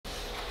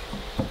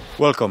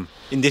Welcome.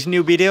 In this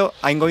new video,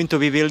 I'm going to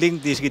be building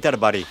this guitar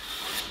body.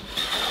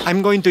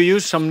 I'm going to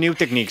use some new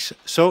techniques,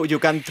 so you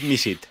can't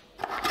miss it.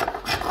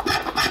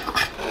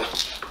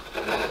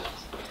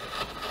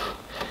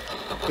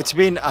 It's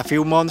been a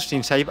few months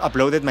since I've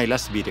uploaded my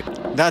last video.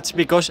 That's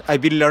because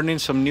I've been learning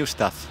some new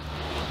stuff.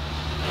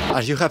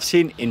 As you have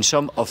seen in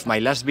some of my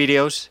last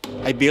videos,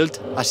 I built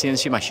a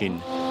CNC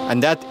machine,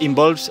 and that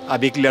involves a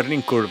big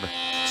learning curve,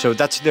 so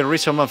that's the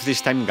reason of this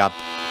time gap.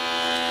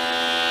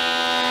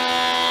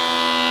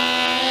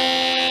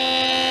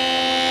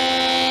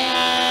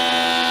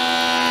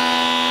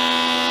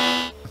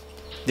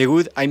 The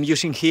wood I'm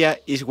using here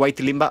is white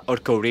limba or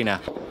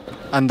korina,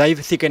 and I've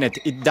thickened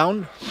it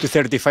down to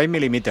 35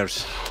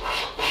 millimeters.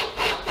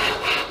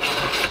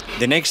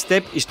 The next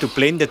step is to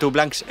plane the two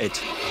blanks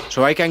edge,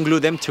 so I can glue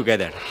them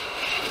together.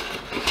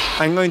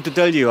 I'm going to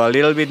tell you a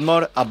little bit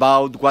more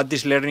about what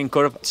this learning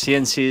curve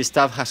CNC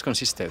stuff has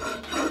consisted.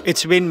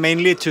 It's been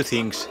mainly two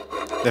things.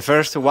 The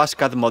first was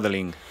CAD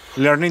modeling,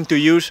 learning to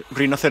use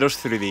Rhinoceros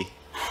 3D.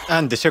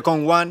 And the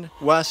second one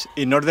was,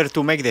 in order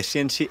to make the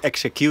CNC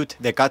execute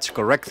the cuts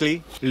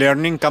correctly,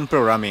 learning CAM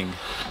programming.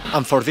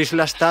 And for this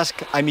last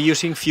task, I'm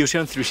using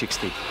Fusion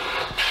 360.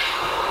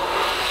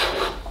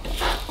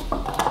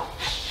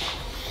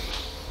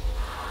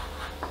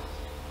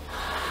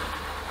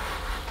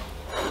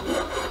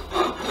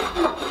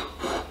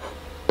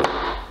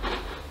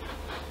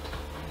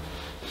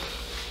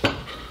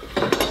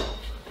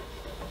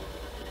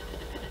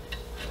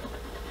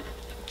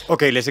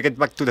 Okay, let's get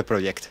back to the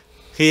project.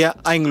 Here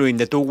I'm gluing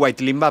the two white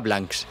limba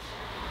blanks.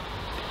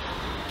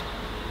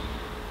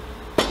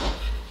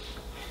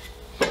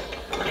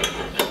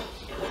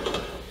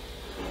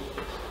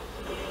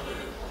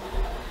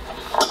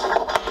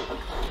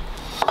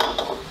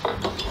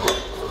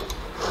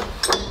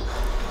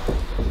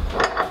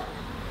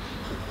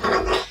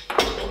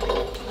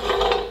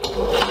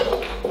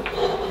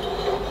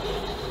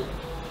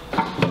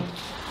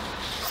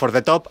 For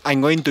the top,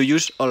 I'm going to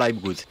use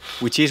olive wood,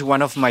 which is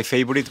one of my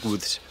favorite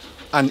woods,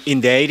 and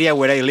in the area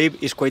where I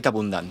live is quite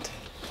abundant.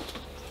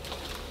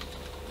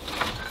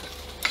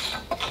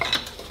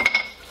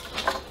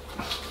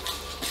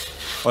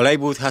 Olive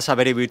wood has a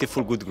very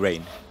beautiful wood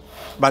grain,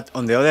 but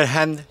on the other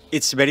hand,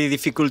 it's very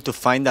difficult to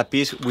find a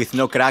piece with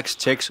no cracks,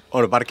 checks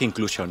or bark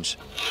inclusions.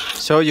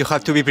 So you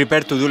have to be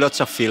prepared to do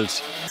lots of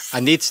fills,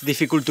 and it's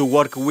difficult to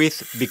work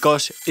with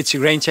because it's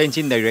grain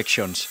changing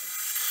directions.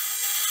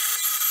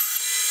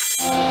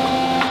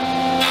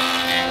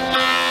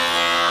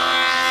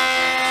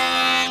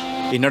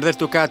 In order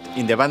to cut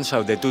in the bands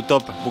of the two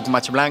top book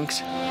match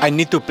blanks, I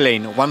need to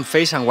plane one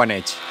face and one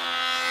edge.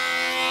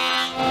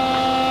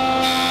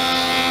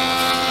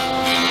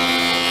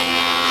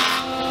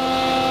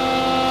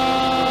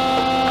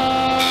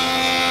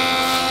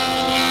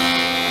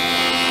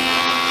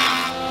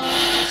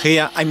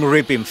 Here I'm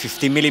ripping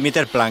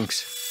 50mm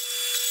planks.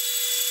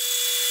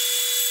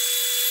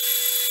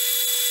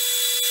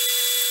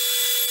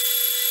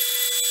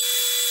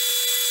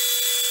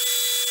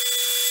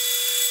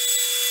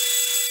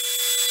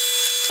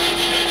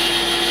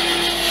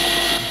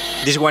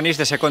 This one is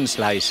the second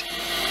slice.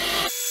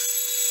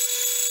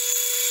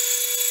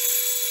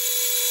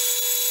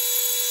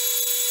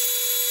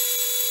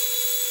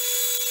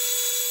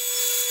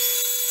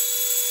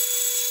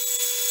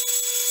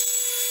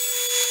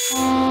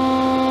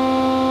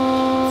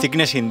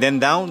 Thicknessing then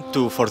down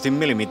to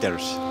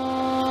 14mm.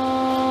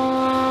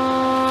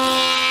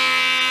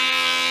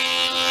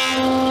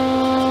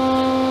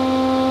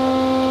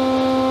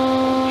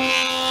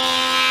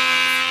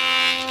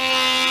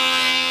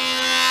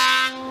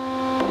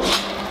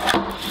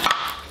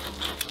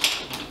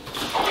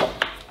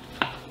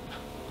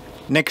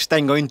 Next,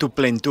 I'm going to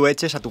plane two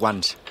edges at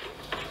once.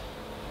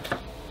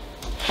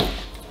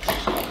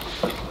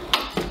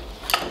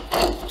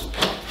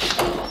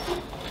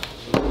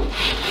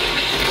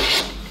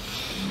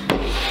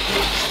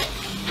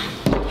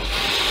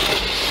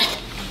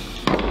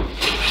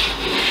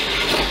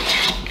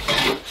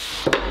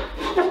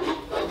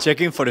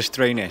 Checking for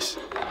straightness.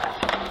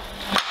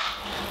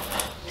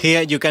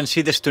 Here you can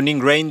see the stunning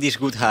grain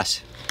this wood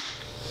has.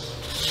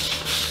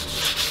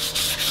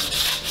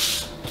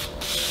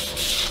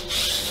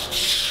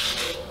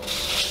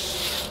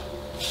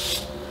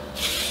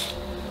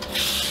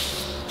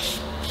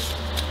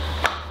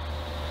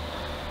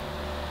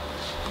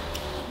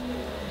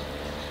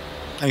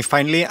 And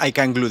finally, I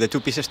can glue the two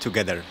pieces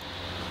together.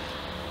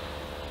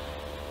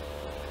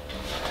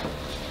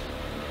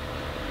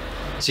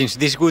 Since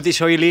this wood is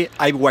oily,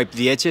 I've wiped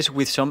the edges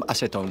with some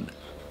acetone.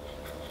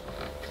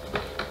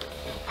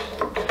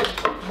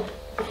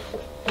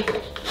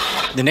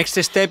 The next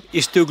step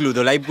is to glue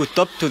the olive wood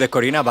top to the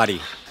korina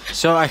body.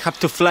 So I have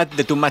to flat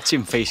the two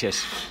matching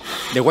faces.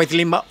 The white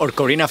limba or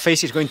korina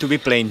face is going to be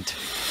planed,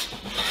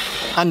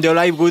 and the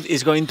olive wood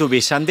is going to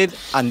be sanded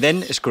and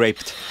then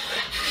scraped.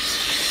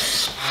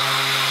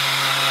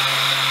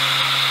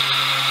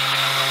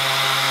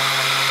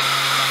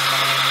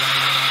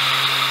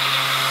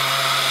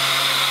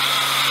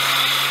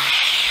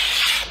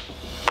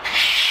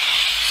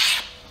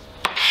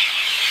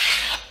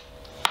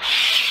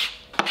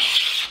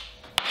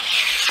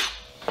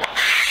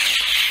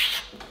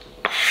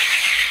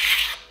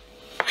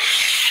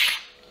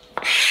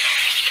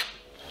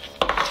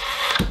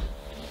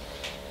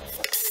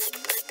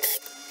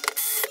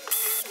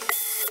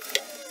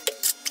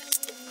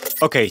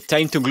 Okay,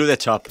 time to glue the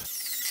top.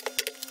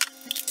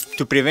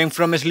 To prevent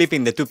from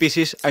slipping the two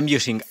pieces, I'm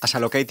using as a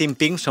locating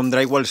pin some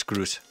drywall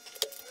screws.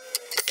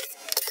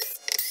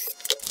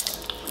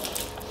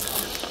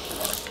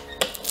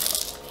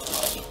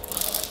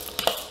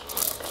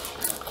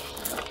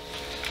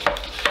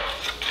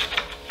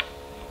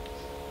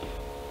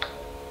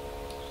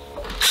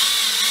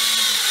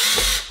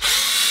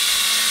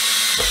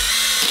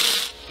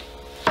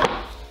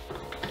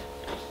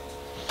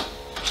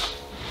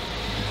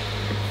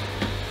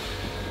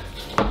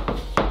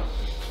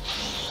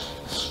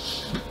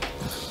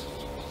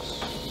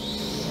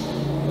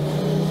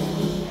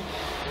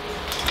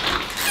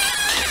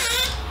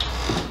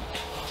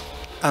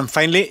 And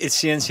finally, it's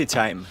CNC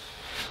time.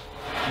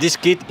 This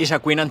kit is a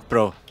Quinant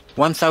Pro,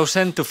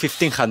 1000 to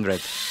 1500.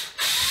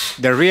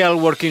 The real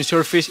working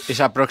surface is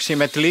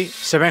approximately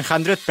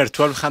 700 per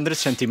 1200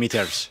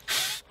 centimeters.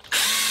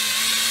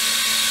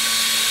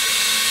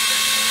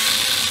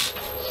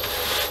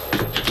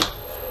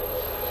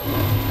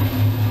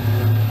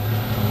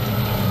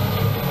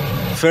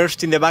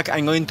 First, in the back,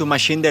 I'm going to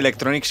machine the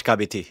electronics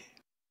cavity.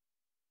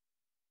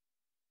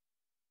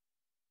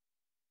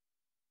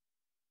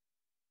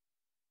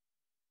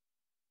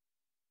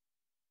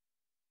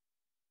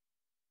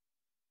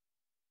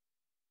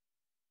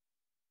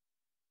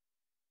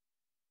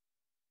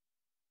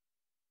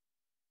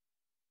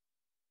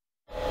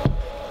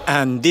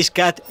 And this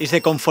cut is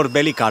the comfort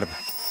belly carve,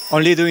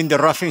 only doing the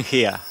roughing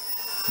here.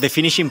 The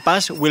finishing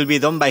pass will be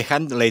done by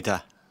hand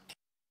later.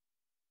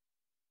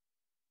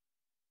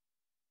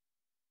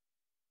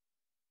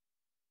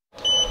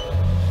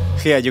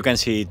 Here you can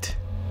see it.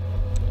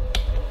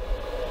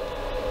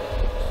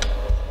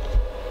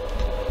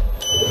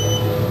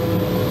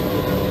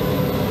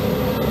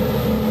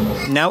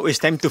 Now it's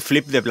time to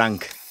flip the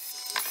blank.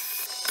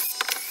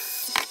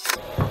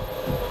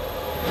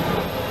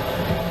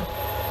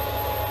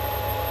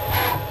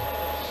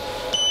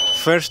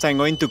 First, I'm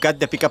going to cut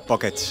the pickup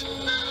pockets.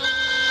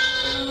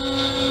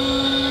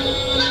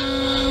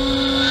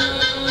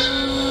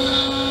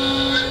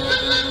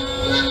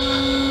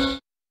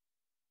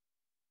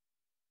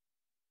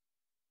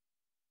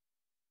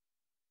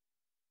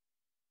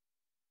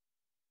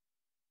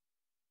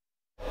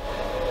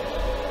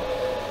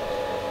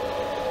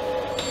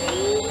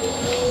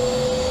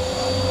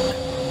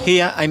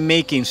 Here I'm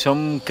making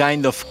some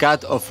kind of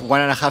cut of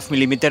 1.5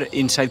 millimeter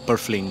inside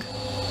purfling.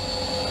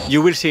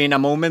 You will see in a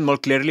moment more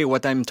clearly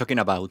what I'm talking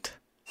about.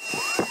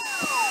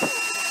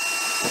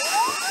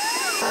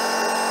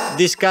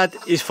 This cut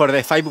is for the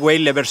 5-way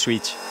lever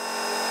switch.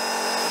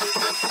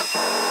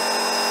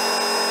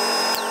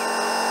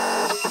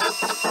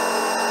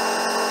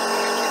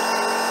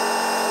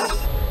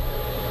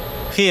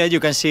 Here you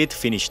can see it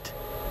finished.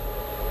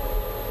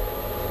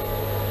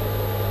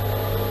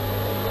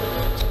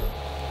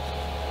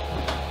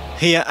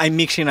 Here I'm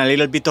mixing a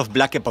little bit of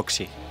black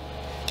epoxy.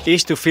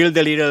 Is to fill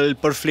the little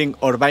purfling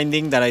or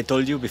binding that I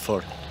told you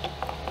before.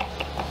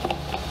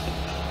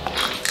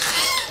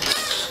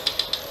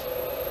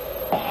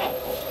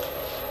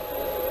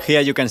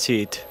 Here you can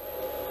see it.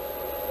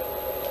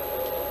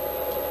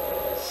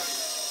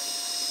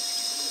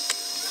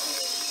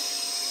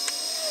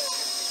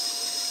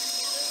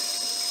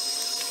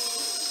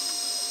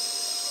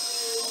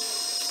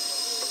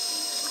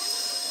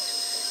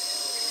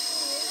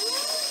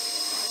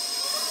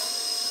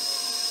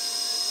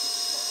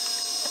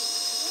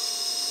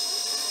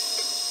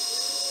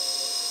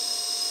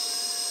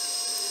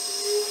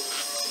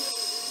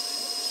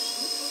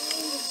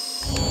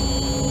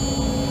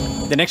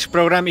 The next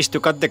program is to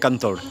cut the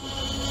contour.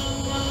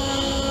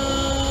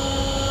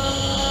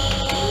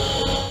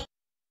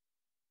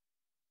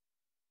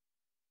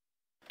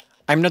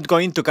 I'm not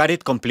going to cut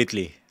it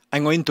completely.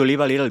 I'm going to leave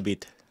a little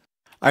bit.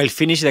 I'll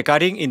finish the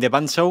cutting in the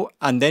bandsaw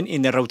and then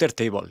in the router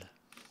table.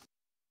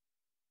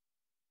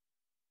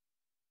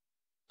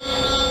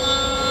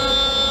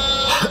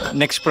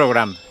 Next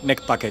program,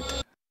 neck packet.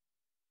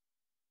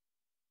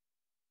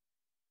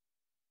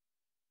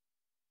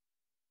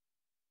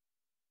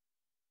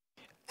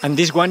 And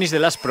this one is the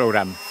last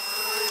program.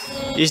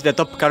 It's the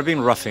top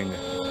carving roughing.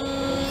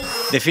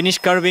 The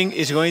finished carving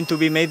is going to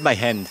be made by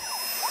hand.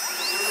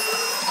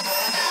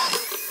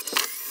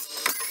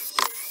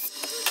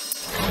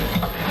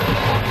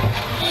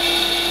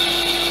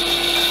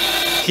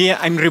 Here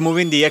I'm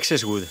removing the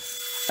excess wood.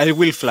 I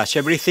will flush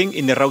everything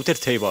in the router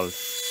table.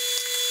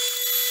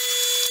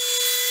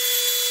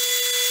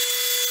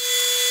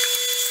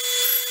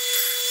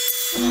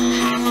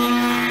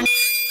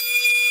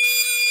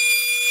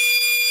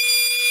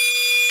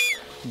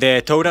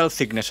 The total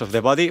thickness of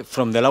the body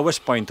from the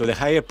lowest point to the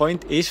higher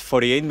point is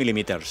 48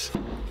 millimeters.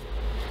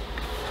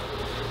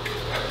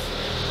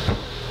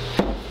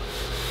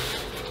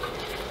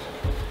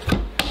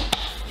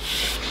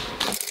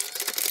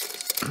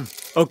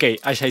 Okay,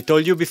 as I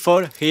told you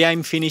before, here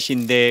I'm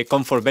finishing the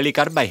comfort belly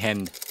carve by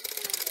hand.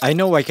 I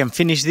know I can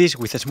finish this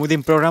with a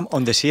smoothing program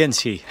on the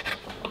CNC.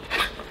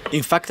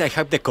 In fact, I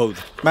have the code,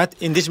 but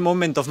in this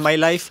moment of my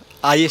life,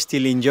 I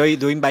still enjoy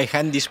doing by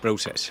hand this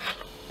process.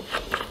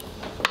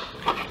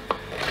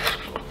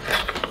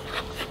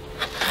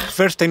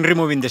 First, I'm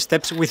removing the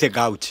steps with a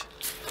gouge.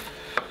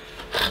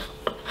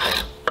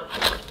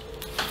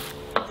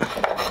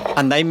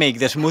 And I make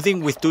the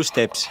smoothing with two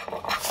steps.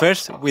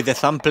 First with the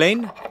thumb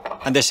plane,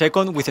 and the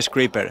second with a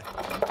scraper.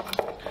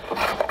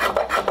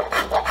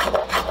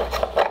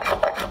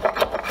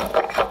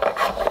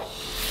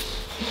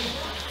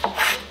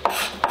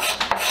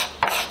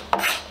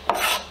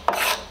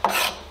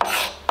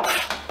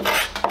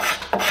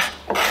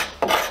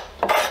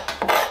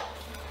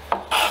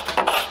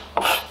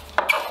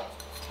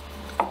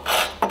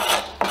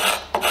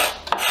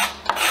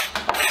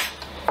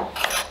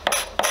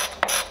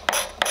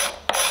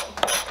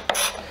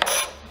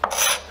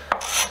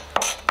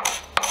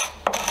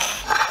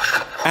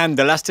 And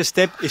the last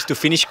step is to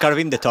finish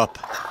carving the top.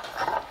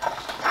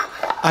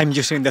 I'm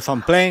using the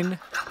thumb plane,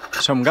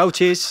 some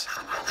gouges,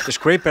 the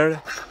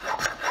scraper.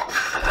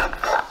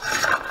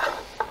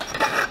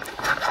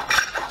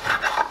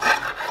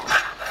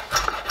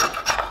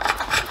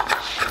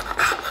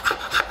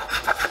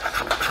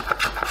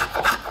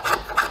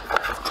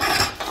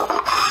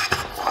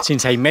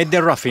 Since I made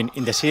the roughing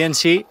in the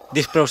CNC,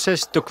 this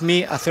process took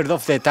me a third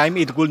of the time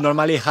it would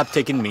normally have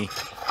taken me.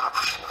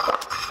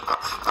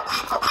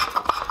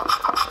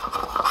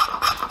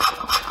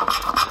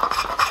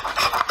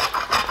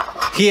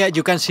 Here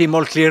you can see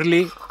more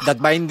clearly that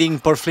binding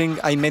purfling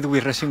I made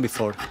with resin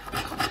before.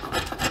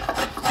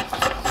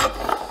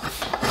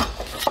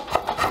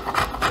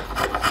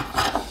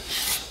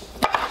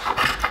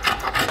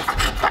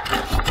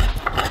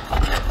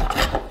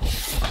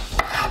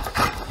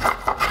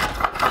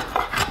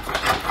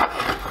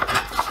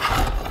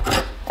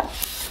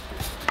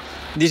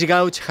 This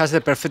gouge has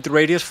the perfect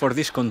radius for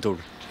this contour.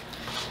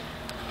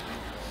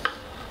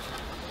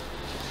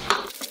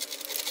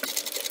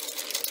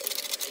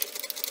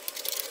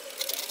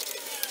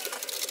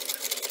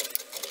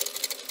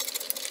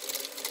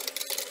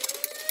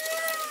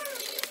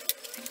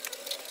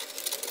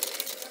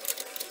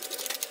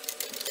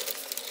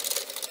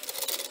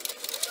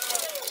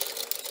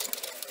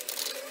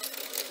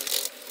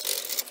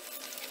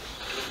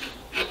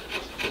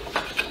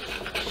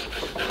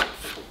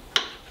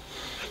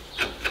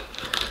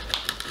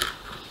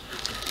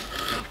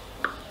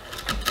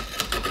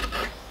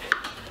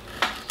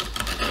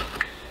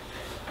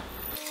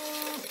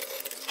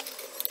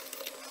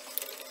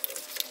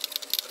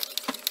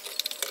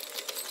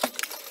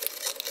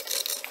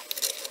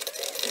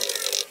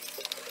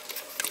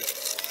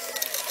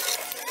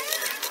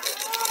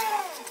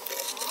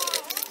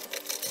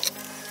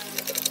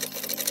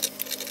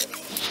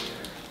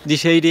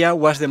 This area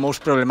was the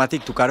most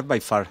problematic to carve by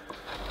far.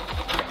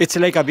 It's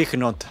like a big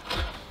knot.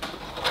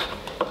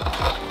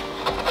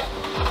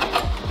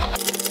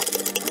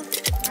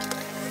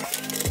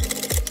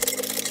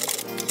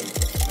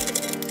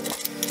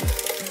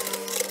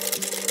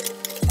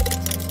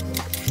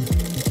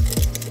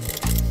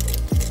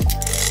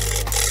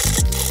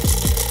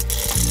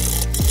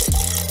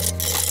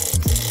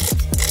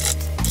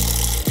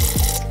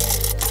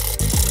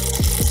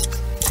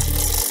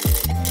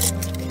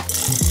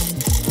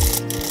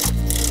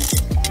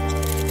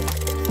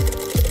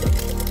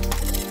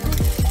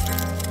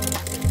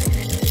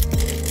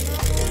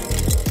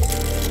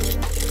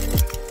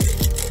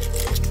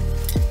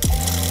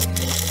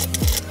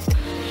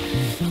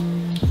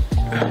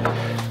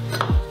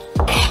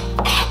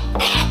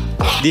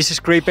 This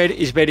scraper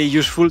is very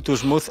useful to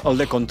smooth all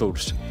the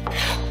contours.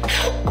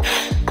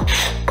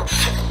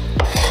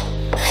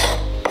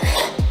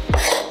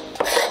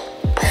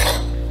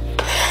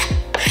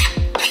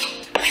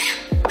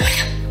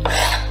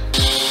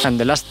 And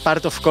the last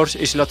part, of course,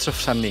 is lots of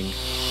sanding.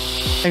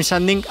 I'm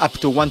sanding up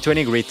to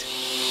 120 grit.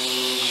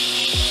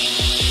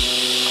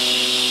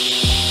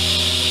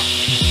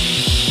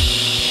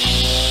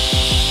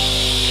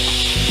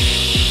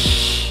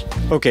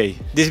 Okay,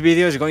 this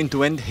video is going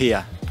to end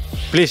here.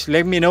 Please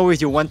let me know if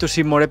you want to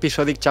see more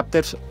episodic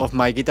chapters of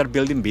my guitar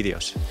building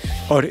videos,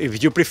 or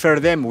if you prefer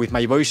them with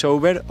my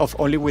voiceover or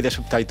only with the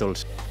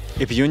subtitles.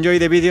 If you enjoy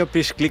the video,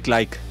 please click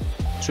like,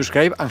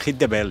 subscribe and hit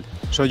the bell,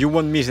 so you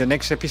won't miss the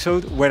next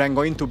episode where I'm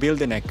going to build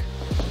the neck.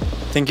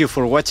 Thank you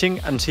for watching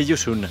and see you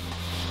soon.